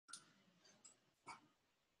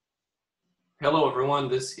Hello everyone,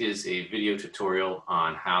 this is a video tutorial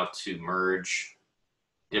on how to merge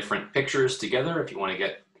different pictures together if you want to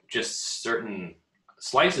get just certain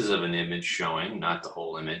slices of an image showing, not the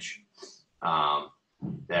whole image,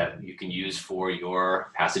 that you can use for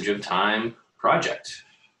your passage of time project,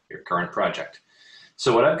 your current project.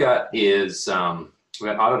 So what I've got is, we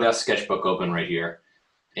got Autodesk Sketchbook open right here,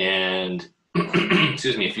 and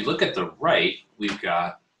excuse me, if you look at the right, we've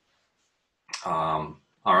got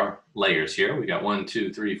our layers here. We got 1,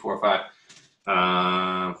 2, 3, 4,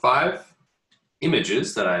 5, 5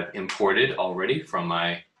 images that I've imported already from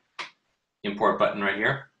my import button right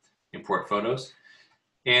here, import photos,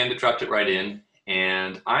 and it dropped it right in.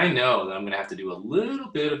 And I know that I'm going to have to do a little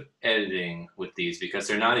bit of editing with these because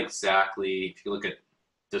they're not exactly, if you look at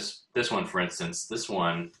this one, for instance, this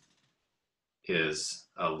one is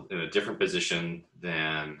in a different position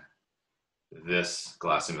than this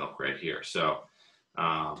glass of milk right here. So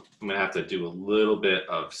I'm going to have to do a little bit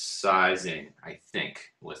of sizing, I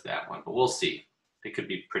think, with that one, but we'll see. It could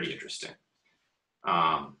be pretty interesting.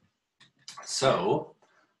 So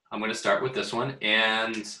I'm going to start with this one,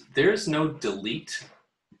 and there's no delete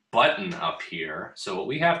button up here. So what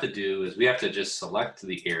we have to do is we have to just select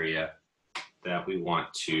the area that we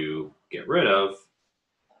want to get rid of.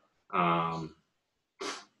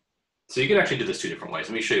 So you can actually do this two different ways.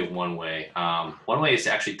 Let me show you one way. One way is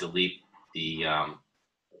to actually delete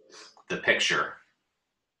the picture,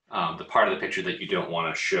 the part of the picture that you don't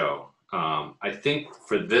want to show. I think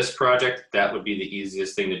for this project, that would be the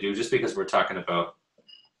easiest thing to do, just because we're talking about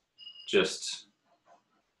just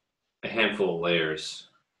a handful of layers.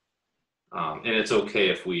 And it's okay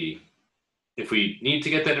if we need to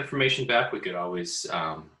get that information back, we could always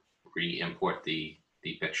re-import the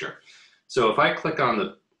picture. So if I click on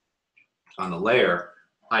the layer,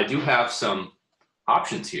 I do have some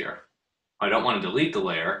options here. I don't want to delete the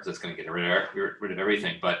layer because it's going to get rid of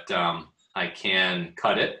everything, but I can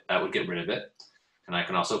cut it. That would get rid of it. And I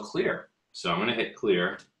can also clear. So I'm going to hit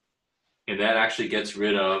clear, and that actually gets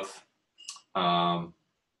rid of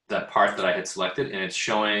that part that I had selected, and it's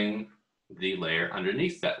showing the layer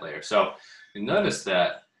underneath that layer. So you notice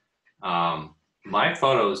that my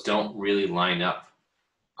photos don't really line up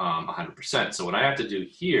 100%. So what I have to do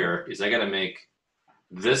here is I got to make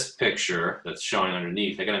this picture that's showing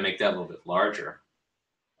underneath, I got to make that a little bit larger.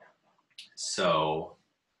 So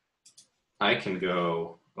I can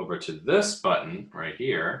go over to this button right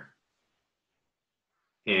here,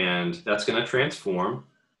 and that's going to transform.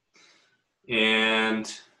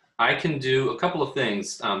 And I can do a couple of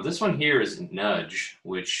things. This one here is nudge,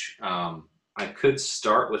 which I could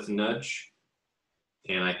start with nudge,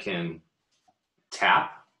 and I can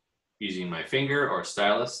tap using my finger or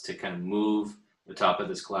stylus to kind of move the top of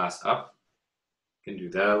this glass up. Can do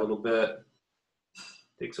that a little bit.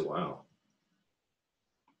 Takes a while.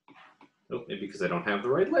 Oh, maybe because I don't have the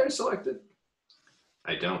right layer selected.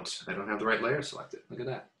 I don't have the right layer selected. Look at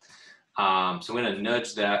that. So I'm going to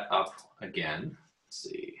nudge that up again. Let's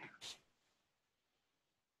see.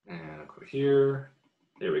 And I'll go here.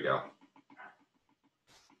 There we go.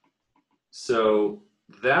 So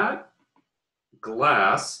that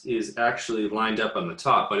glass is actually lined up on the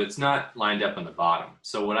top, but it's not lined up on the bottom.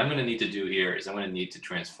 So what I'm going to need to do here is I'm going to need to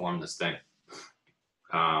transform this thing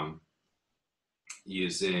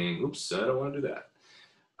using, oops, I don't want to do that.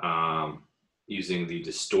 Using the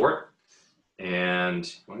distort, and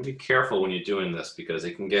you want to be careful when you're doing this because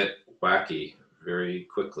it can get wacky very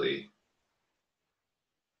quickly.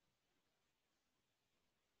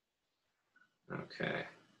 Okay.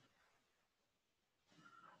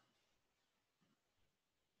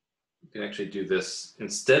 You can actually do this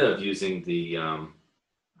instead of using the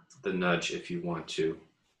nudge if you want to.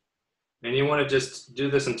 And you want to just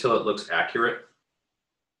do this until it looks accurate.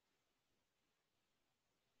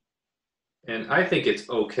 And I think it's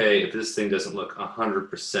okay if this thing doesn't look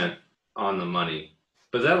 100% on the money,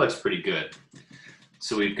 but that looks pretty good.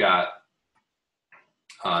 So we've got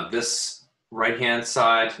this right-hand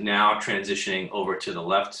side now transitioning over to the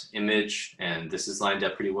left image, and this is lined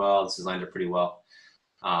up pretty well. This is lined up pretty well.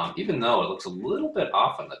 Even though it looks a little bit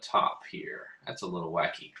off on the top here. That's a little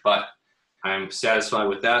wacky, but I'm satisfied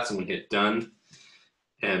with that, so I'm going to hit done.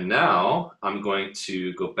 And now I'm going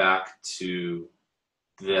to go back to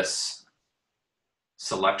this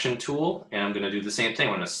selection tool, and I'm going to do the same thing.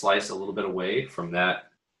 I'm going to slice a little bit away from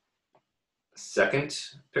that second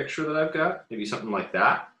picture that I've got, maybe something like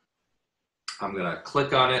that. I'm going to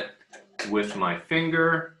click on it with my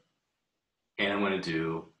finger, and I'm going to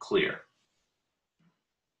do clear.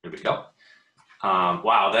 There we go.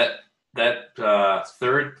 Wow, that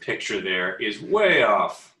third picture there is way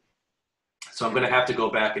off. So I'm going to have to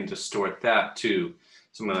go back and distort that too.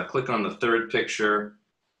 So I'm going to click on the third picture.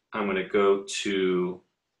 I'm going to go to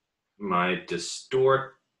my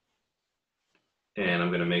distort, and I'm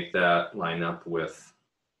going to make that line up with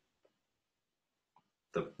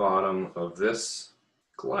the bottom of this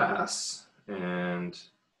glass. And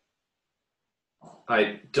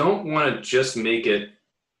I don't want to just make it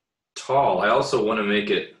tall. I also want to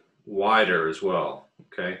make it wider as well.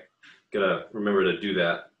 Okay, gotta remember to do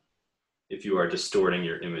that if you are distorting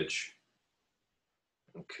your image.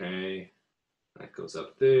 Okay, that goes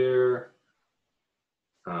up there.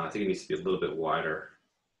 I think it needs to be a little bit wider.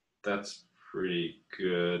 That's pretty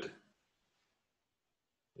good.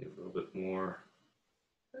 A little bit more.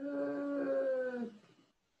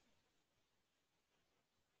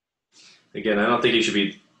 Again, I don't think you should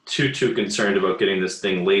be too concerned about getting this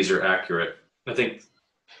thing laser accurate. I think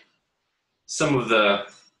some of the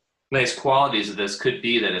nice qualities of this could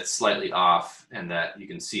be that it's slightly off and that you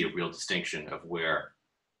can see a real distinction of where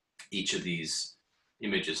each of these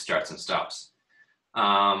images starts and stops.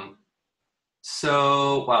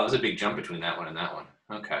 So, wow, there's a big jump between that one and that one.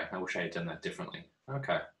 Okay, I wish I had done that differently.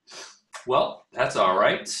 Okay, well, that's all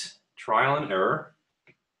right. Trial and error.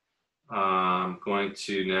 I'm going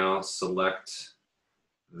to now select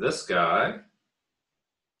this guy.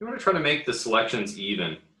 You want to try to make the selections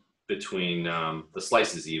even between the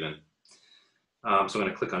slices even. So I'm going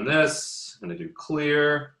to click on this. I'm going to do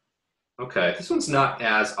clear. Okay, this one's not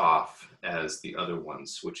as off as the other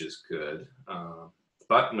ones, which is good.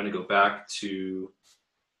 But I'm going to go back to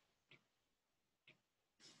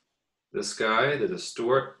this guy, the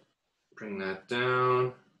distort. Bring that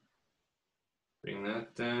down. Bring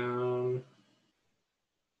that down.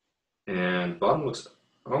 And bottom looks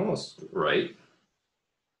almost right.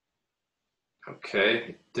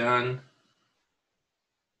 Okay, done.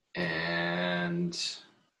 And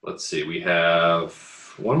let's see, we have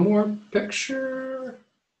one more picture.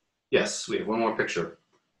 Yes, we have one more picture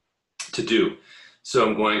to do. So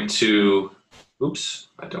I'm going to, oops,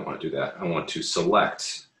 I don't want to do that. I want to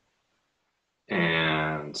select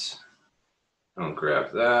and I'll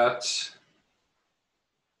grab that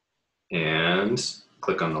and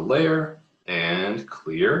click on the layer and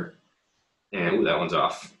clear. And ooh, that one's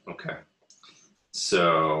off. Okay.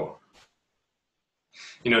 So,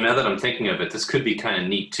 you know, now that I'm thinking of it, this could be kind of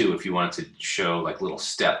neat too if you wanted to show like little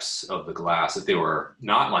steps of the glass. If they were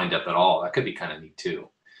not lined up at all, that could be kind of neat too.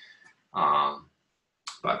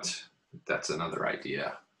 But that's another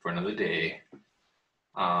idea for another day.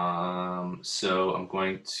 So I'm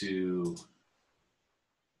going to,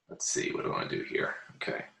 let's see, what do I want to do here?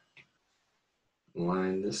 Okay.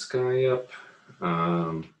 Line this guy up.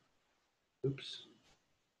 Oops.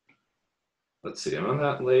 Let's see, I'm on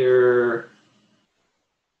that layer.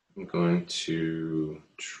 I'm going to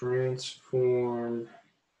transform.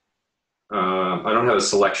 I don't have a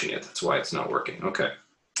selection yet. That's why it's not working. Okay.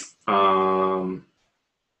 I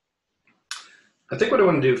think what I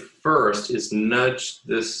want to do first is nudge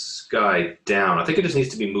this guy down. I think it just needs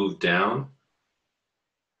to be moved down.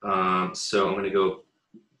 So I'm going to go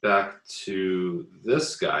back to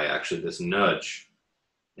this guy, actually, this nudge,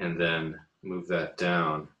 and then move that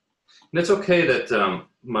down. And it's okay that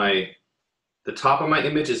the top of my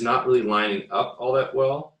image is not really lining up all that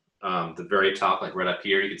well. The very top, like right up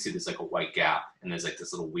here, you can see there's like a white gap, and there's like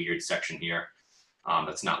this little weird section here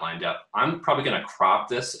that's not lined up. I'm probably going to crop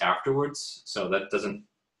this afterwards, so that doesn't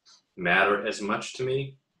matter as much to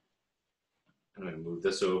me. I'm going to move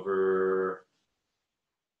this over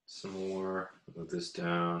some more, move this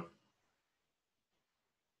down.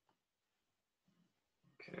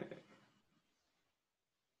 Okay.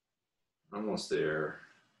 Almost there.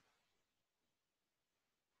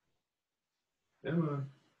 Come on.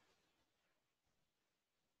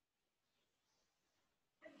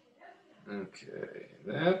 Okay,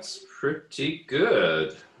 that's pretty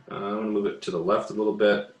good. I'm gonna move it to the left a little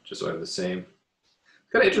bit, just so I have the same.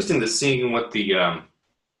 It's kind of interesting to seeing what the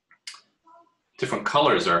different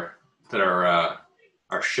colors are that are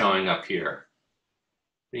showing up here.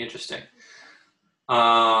 Pretty interesting.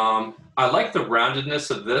 I like the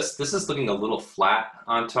roundedness of this. This is looking a little flat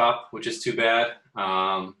on top, which is too bad,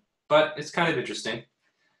 but it's kind of interesting.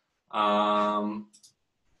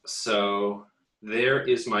 So there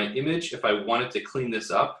is my image. If I wanted to clean this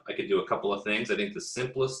up, I could do a couple of things. I think the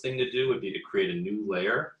simplest thing to do would be to create a new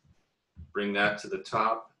layer, bring that to the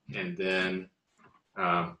top, and then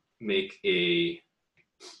make a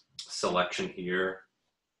selection here.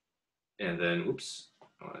 And then, oops,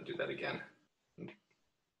 I want to do that again.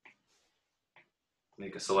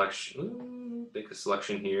 Make a selection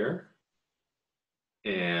here.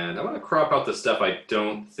 And I want to crop out the stuff I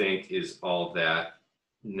don't think is all that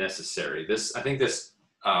necessary. I think this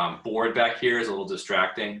board back here is a little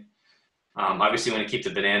distracting. Obviously, when you keep the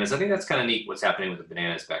bananas, I think that's kind of neat what's happening with the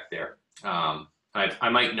bananas back there. I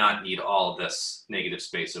might not need all of this negative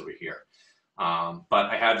space over here. But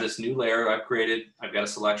I have this new layer I've created. I've got a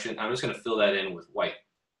selection. I'm just going to fill that in with white.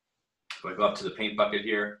 So I go up to the paint bucket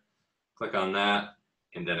here, click on that,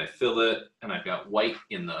 and then I fill it, and I've got white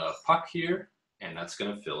in the puck here, and that's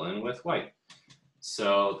going to fill in with white.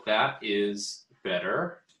 So that is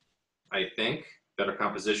better, I think, better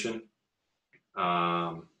composition.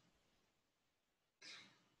 And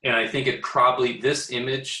I think this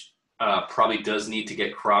image probably does need to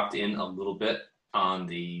get cropped in a little bit on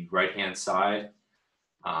the right-hand side.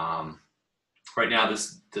 Right now,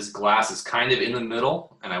 this glass is kind of in the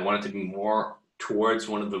middle, and I want it to be more towards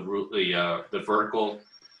one of the vertical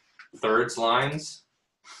thirds lines,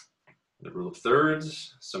 the rule of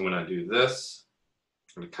thirds. So I'm going to do this.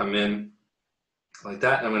 I'm going to come in like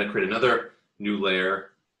that, and I'm going to create another new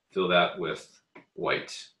layer, fill that with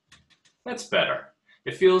white. That's better.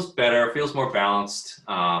 It feels better. It feels more balanced,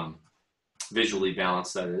 visually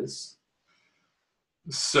balanced, that is.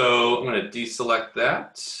 So I'm going to deselect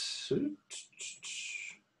that.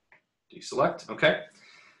 Deselect, okay.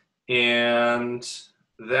 And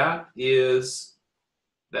that is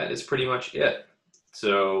pretty much it.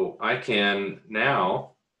 So I can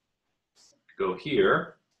now go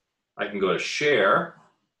here. I can go to share,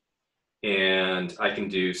 and I can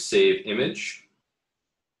do save image.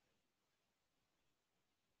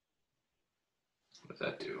 What does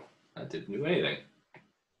that do? That didn't do anything.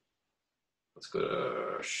 Let's go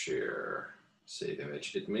to share, save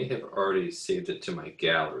image. It may have already saved it to my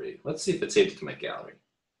gallery. Let's see if it saved it to my gallery.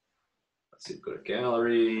 Let's see, go to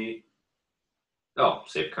gallery. Oh,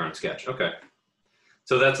 save current sketch, okay.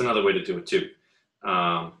 So that's another way to do it too.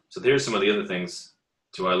 So there's some of the other things.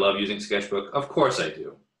 Do I love using Sketchbook? Of course I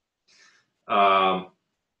do. Oh,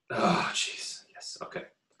 geez, yes, okay,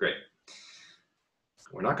 great.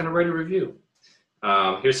 We're not gonna write a review.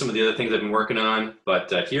 Here's some of the other things I've been working on,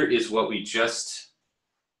 but here is what we just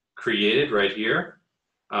created right here.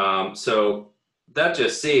 So that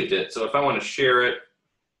just saved it. So if I want to share it,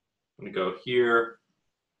 I'm going to go here,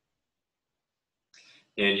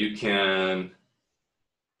 and you can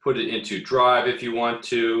put it into Drive if you want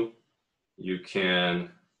to. You can,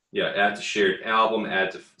 add to shared album,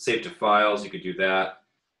 save to files. You could do that,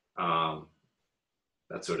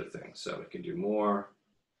 that sort of thing. So we can do more.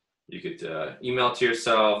 You could email to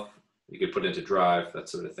yourself. You could put it into Drive, that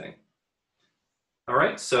sort of thing. All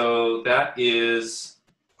right, so that is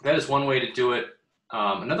one way to do it.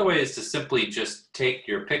 Another way is to simply just take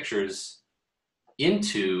your pictures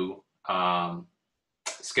into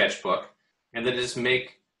Sketchbook, and then just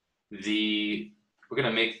make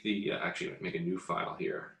actually make a new file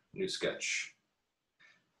here, new sketch.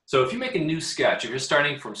 So if you make a new sketch, if you're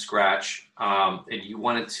starting from scratch and you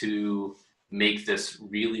wanted to make this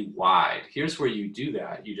really wide, here's where you do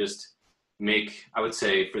that. You just make, I would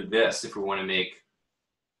say for this, if we want to make,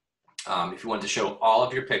 if you want to show all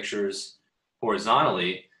of your pictures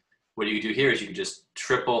horizontally, what you could do here is you could just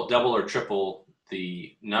double or triple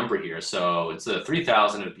the number here. So instead of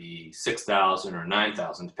 3,000, it would be 6,000 or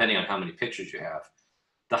 9,000, depending on how many pictures you have.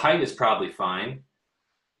 The height is probably fine.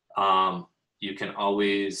 You can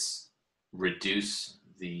always reduce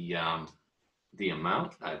the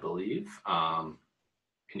amount, I believe. And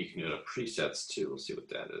you can go to presets too. We'll see what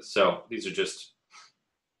that is. So these are just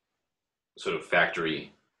sort of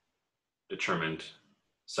factory determined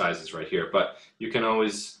sizes right here, but you can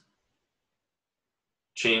always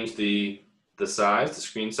change the size, the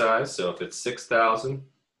screen size. So if it's 6,000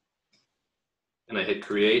 and I hit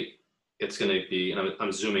create, it's going to be, and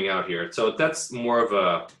I'm zooming out here. So that's more of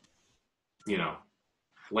a,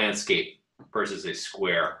 landscape versus a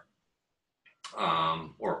square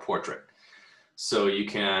or a portrait. So you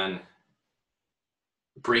can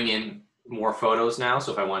bring in more photos now.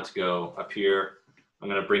 So if I want to go up here, I'm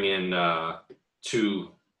going to bring in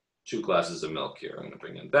two glasses of milk here. I'm going to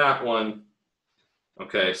bring in that one.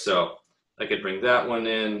 Okay, so I could bring that one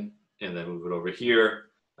in and then move it over here.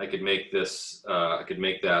 I could make this, I could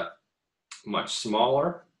make that much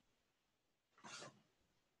smaller.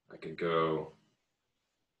 I could go,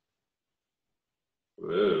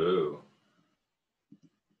 whoa.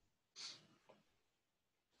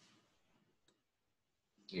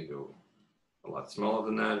 You can go a lot smaller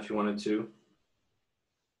than that if you wanted to. You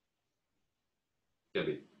gotta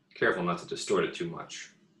be careful not to distort it too much.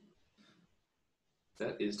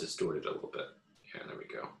 That is distorted a little bit. Yeah, there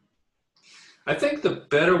we go. I think the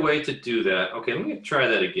better way to do that, okay, let me try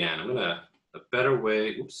that again. I'm gonna a better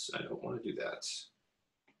way, oops, I don't want to do that.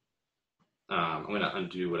 I'm going to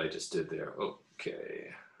undo what I just did there. Okay,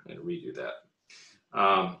 I'm going to redo that.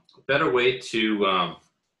 A better way to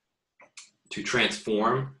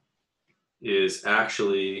transform is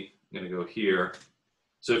actually, I'm going to go here.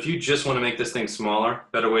 So if you just want to make this thing smaller,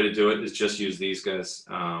 better way to do it is just use these guys.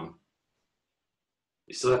 You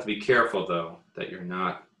still have to be careful though that you're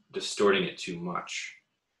not distorting it too much.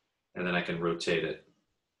 And then I can rotate it.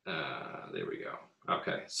 There we go.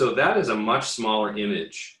 Okay, so that is a much smaller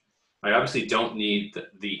image. I obviously don't need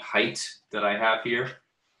the height that I have here,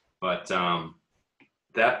 but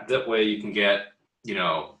that way you can get,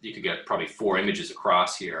 you could get probably 4 images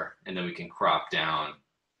across here, and then we can crop down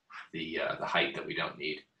the height that we don't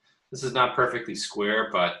need. This is not perfectly square,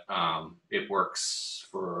 but it works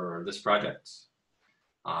for this project.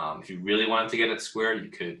 If you really wanted to get it square, you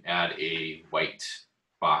could add a white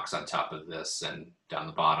box on top of this and down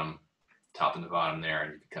the bottom, top and the bottom there,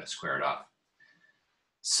 and you can kind of square it off.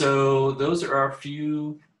 So those are a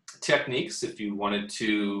few techniques if you wanted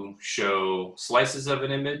to show slices of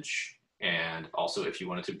an image, and also if you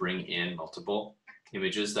wanted to bring in multiple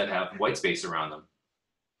images that have white space around them.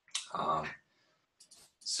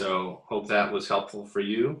 So hope that was helpful for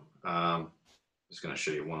you. I'm just going to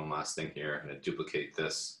show you one last thing here. I'm going to duplicate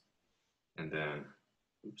this and then,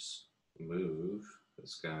 oops, move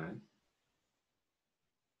this guy.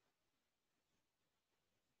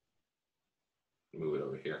 Move it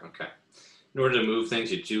over here. Okay. In order to move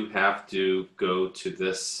things, you do have to go to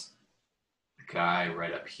this guy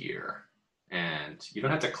right up here. And you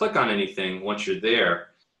don't have to click on anything. Once you're there,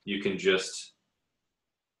 you can just,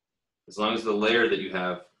 as long as the layer that you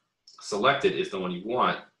have selected is the one you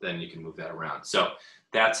want, then you can move that around. So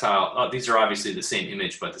that's how, these are obviously the same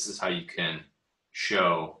image, but this is how you can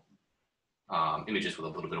show images with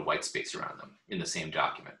a little bit of white space around them in the same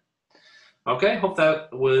document. Okay, hope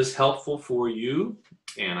that was helpful for you,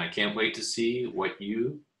 and I can't wait to see what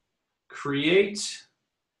you create.